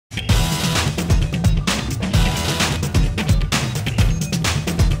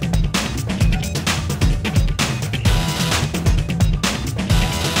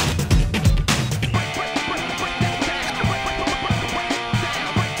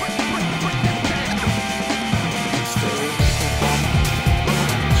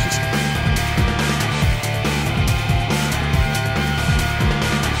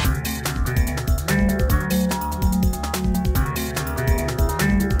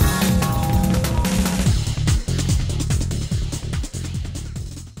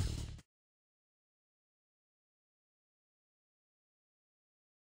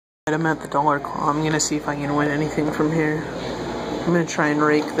I'm at the Dollar Claw. I'm gonna see if I can win anything from here. I'm gonna try and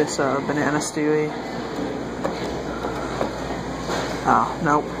rake this banana stewie. Oh,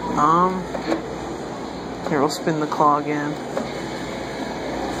 nope. Here, we'll spin the claw again.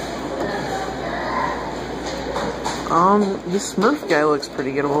 This Smurf guy looks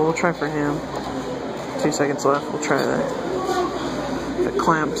pretty good. We'll try for him. 2 seconds left. We'll try that. If it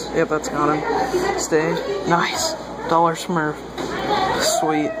clamps. Yep, that's got him. Stay. Nice. Dollar Smurf.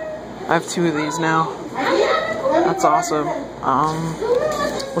 Sweet. I have 2 of these now. That's awesome.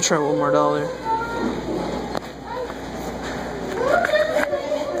 We'll try one more dollar.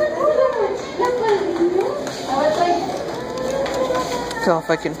 Tell if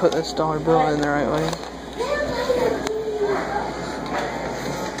I can put this dollar bill in the right way.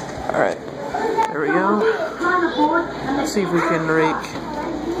 Alright. There we go. Let's see if we can rake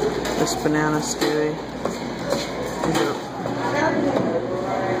this banana stewie.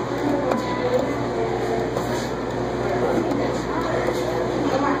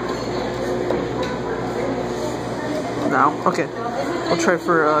 No? Okay. We'll try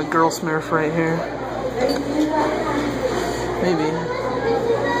for a girl Smurf right here. Maybe.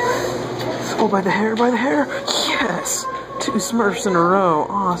 Oh, by the hair, by the hair! Yes! 2 Smurfs in a row.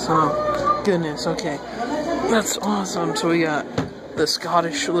 Awesome. Goodness, okay. That's awesome. So we got the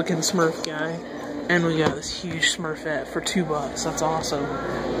Scottish looking Smurf guy, and we got this huge Smurfette for $2. That's awesome.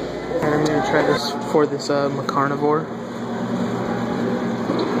 And I'm gonna try this for this carnivore.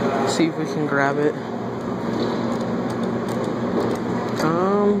 See if we can grab it.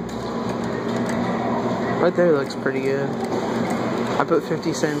 Right there looks pretty good. I put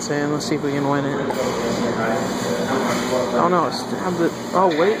 50 cents in. Let's see if we can win it. Oh no, it stabbed it. Oh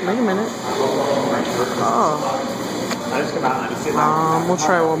wait a minute. Oh. We'll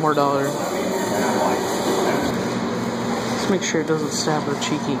try one more dollar. Let's make sure it doesn't stab her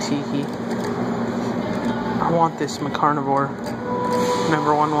cheeky tiki. I want this carnivore.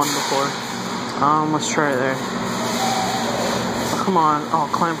 Never won one before. Let's try it there. Oh, come on. Oh,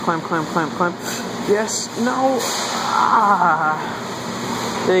 clamp, clamp, clamp, clamp, clamp. Yes, no. Ah.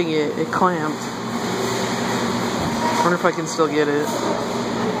 Dang it, it clamped. Wonder if I can still get it.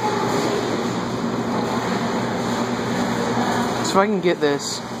 So if I can get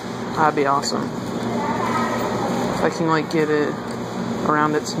this, that'd be awesome. If I can like get it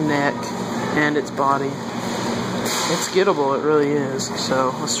around its neck and its body. It's gettable, it really is.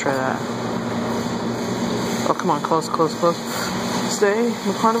 So let's try that. Oh, come on, close, close, close. Stay,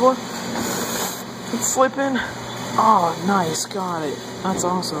 the carnivore. It's slipping. Oh, nice, got it. That's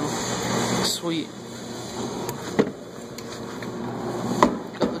awesome. Sweet.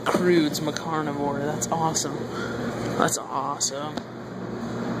 Got the Crudes carnivore. That's awesome. That's awesome.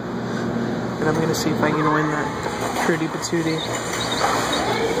 And I'm gonna see if I can win that Fruity Patootie.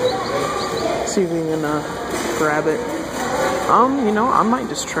 See if we can grab it. You know, I might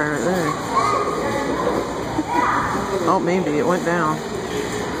just try right there. Oh, maybe it went down.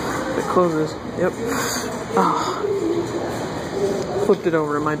 It closes. Yep. Oh. Flipped it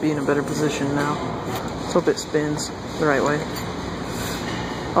over. It might be in a better position now. Let's hope it spins the right way.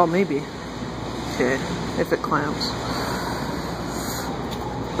 Oh, maybe. Okay. If it clamps.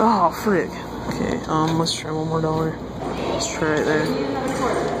 Oh, frick. Okay. Let's try one more dollar. Let's try right there.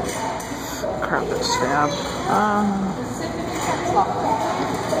 Crap, it stabbed.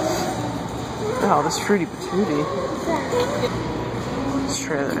 Oh, this Fruity Patootie. Let's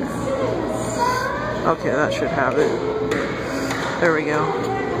try there. Okay, that should have it. There we go.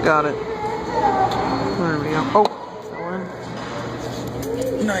 Got it. There we go. Oh, fell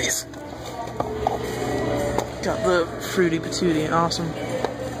in. Nice. Got the Fruity Patootie. Awesome.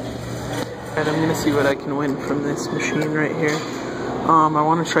 Alright, I'm gonna see what I can win from this machine right here. I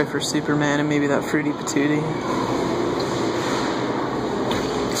want to try for Superman and maybe that Fruity Patootie.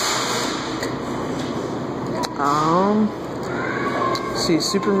 See,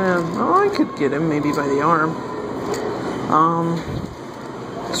 Superman, oh, I could get him maybe by the arm.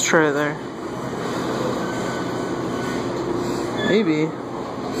 Let's try it there. Maybe.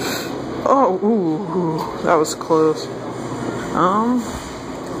 Oh, ooh, that was close.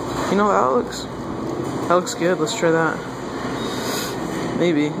 You know, that looks good. Let's try that.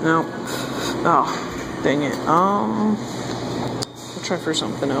 Maybe. No. Oh, dang it. We'll try for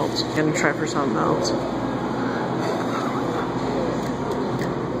something else. And try for something else.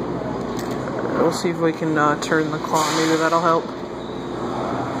 We'll see if we can turn the claw. Maybe that'll help.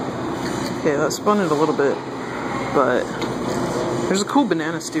 Okay, that spun it a little bit, but there's a cool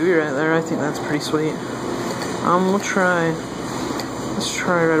banana stewie right there. I think that's pretty sweet. We'll try. Let's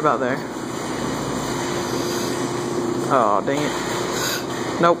try right about there. Oh, dang it.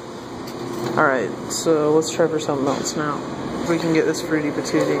 Nope. Alright, so let's try for something else now. If we can get this fruity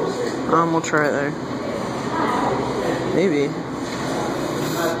patootie. We'll try it there. Maybe.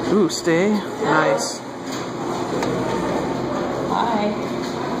 Ooh, stay. Nice. Hi.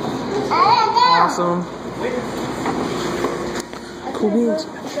 Awesome. Cool beans.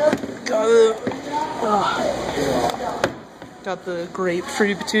 Got the grape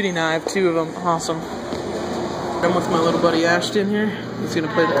fruity patootie now. I have 2 of them. Awesome. I'm with my little buddy Ashton here. He's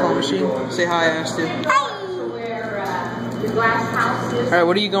gonna play the claw machine. Say hi, Ashton. Hi. Alright,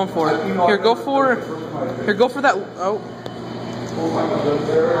 what are you going for? Here, go for that. Oh.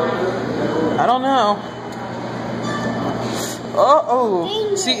 I don't know.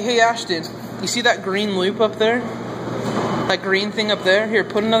 Oh. See, hey Ashton, you see that green loop up there? That green thing up there? Here,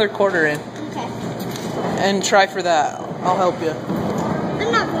 put another quarter in. Okay. And try for that. I'll help you.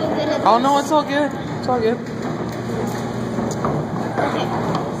 I'm not very good at this. Oh no, it's all good. It's all good.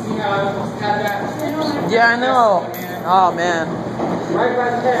 Yeah, I know. Oh man.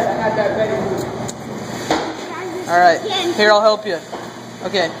 Alright, here I'll help you.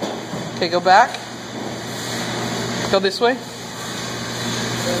 Okay. Okay, go back. Go this way.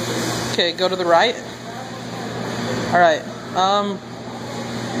 Okay, go to the right. Alright.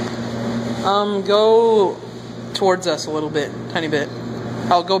 Go towards us a little bit, tiny bit.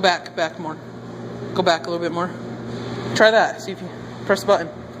 I'll go back more. Go back a little bit more. Try that. See if you press the button.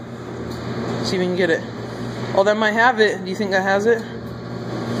 See if you can get it. Oh, that might have it. Do you think that has it?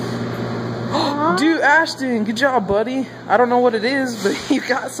 Dude, Ashton, good job, buddy. I don't know what it is, but you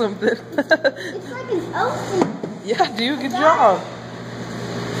got something. It's like an ocean. Yeah, dude, good job.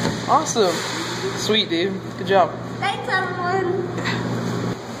 Awesome. Sweet, dude. Good job. Thanks, everyone.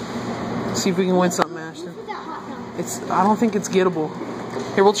 See if we can win something, Ashton. I don't think it's gettable.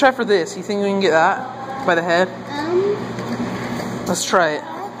 Here, we'll try for this. You think we can get that by the head? Let's try it.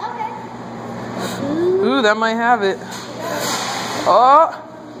 Okay. Ooh, that might have it. Oh,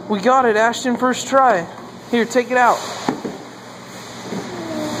 we got it, Ashton, first try. Here, take it out.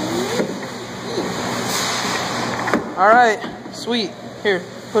 Alright, sweet. Here,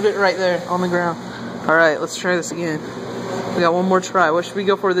 put it right there on the ground. Alright, let's try this again. We got one more try. What should we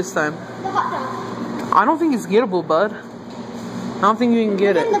go for this time? The hot dog. I don't think it's gettable, bud. I don't think you can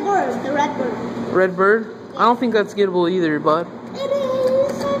get it. And the bird, the red bird. Red bird? I don't think that's gettable either, bud. It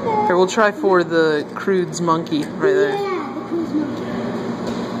is. Here, we'll try for the Crude's monkey right there. Yeah, the Crude's monkey.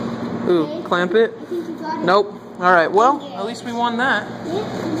 Ooh, clamp it? I think you got it. Nope. Alright, well, at least we won that. Yeah.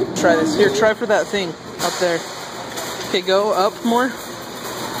 Try this. Here, try for that thing up there. Okay, go up more.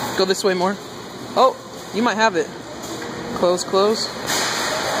 Go this way more. Oh, you might have it. Close, close.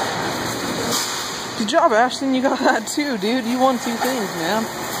 Good job, Ashton. You got that too, dude. You won 2 things, man.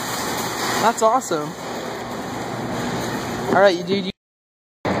 That's awesome. Alright, you dude.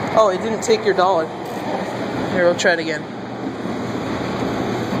 Oh, it didn't take your $1. Here, we'll try it again.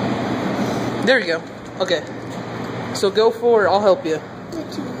 There you go. Okay. So go for it. I'll help you.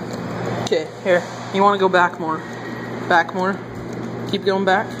 Okay, here. You want to go back more. Back more. Keep going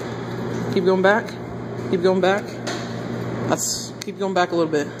back. Keep going back. Keep going back. Keep going back a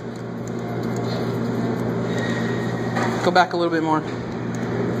little bit. Go back a little bit more.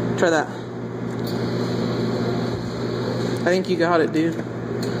 Try that. I think you got it, dude.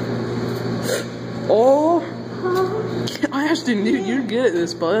 Oh! Ashton, dude, you're good at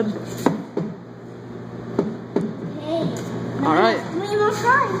this, bud. Alright. 3 more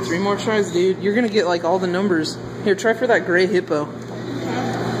tries. 3 more tries, dude. You're gonna get like all the numbers. Here, try for that gray hippo.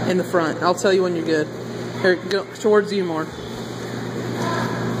 In the front. I'll tell you when you're good. Here, go towards you more.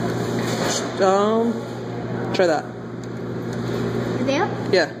 Try that. There?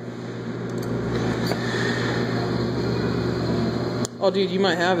 Yeah. Oh, dude, you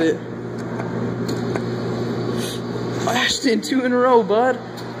might have it. Oh, Ashton, 2 in a row, bud.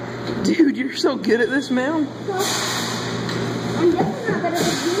 Dude, you're so good at this, man. Well, I'm definitely not better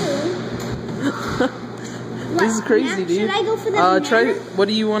than you. This is crazy, dude. Should I go for the banana? Try. What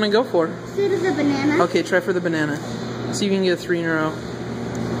do you want to go for? Instead of the banana. Okay, try for the banana. See if you can get 3 in a row.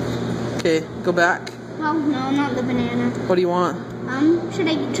 Okay, go back. Well, no, not the banana. What do you want? Should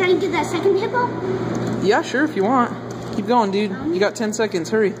I try and get that second hippo? Yeah, sure, if you want. Keep going, dude. You got 10 seconds.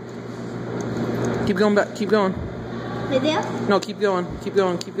 Hurry. Keep going back. Keep going. Right there? No, keep going. Keep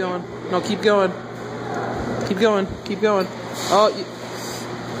going. Keep going. No, keep going. Keep going. Keep going. Oh,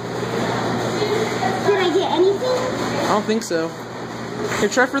 Did I get anything? I don't think so. Here,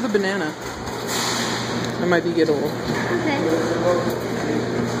 try for the banana. That might be gettable. Okay.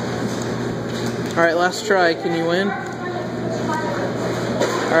 Alright, last try. Can you win?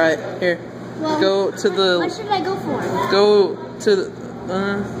 Alright, here. Well, Go to the... What should I go for? Go to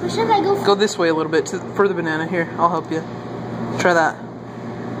Where should I go? Go this way a little bit for the banana. Here, I'll help you. Try that.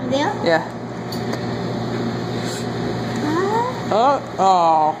 There? Yeah.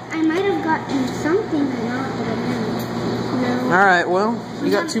 Oh. I might have gotten something or not, but I didn't. No. All right. Well, you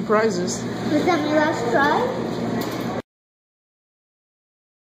got 2 prizes. Was that my last try?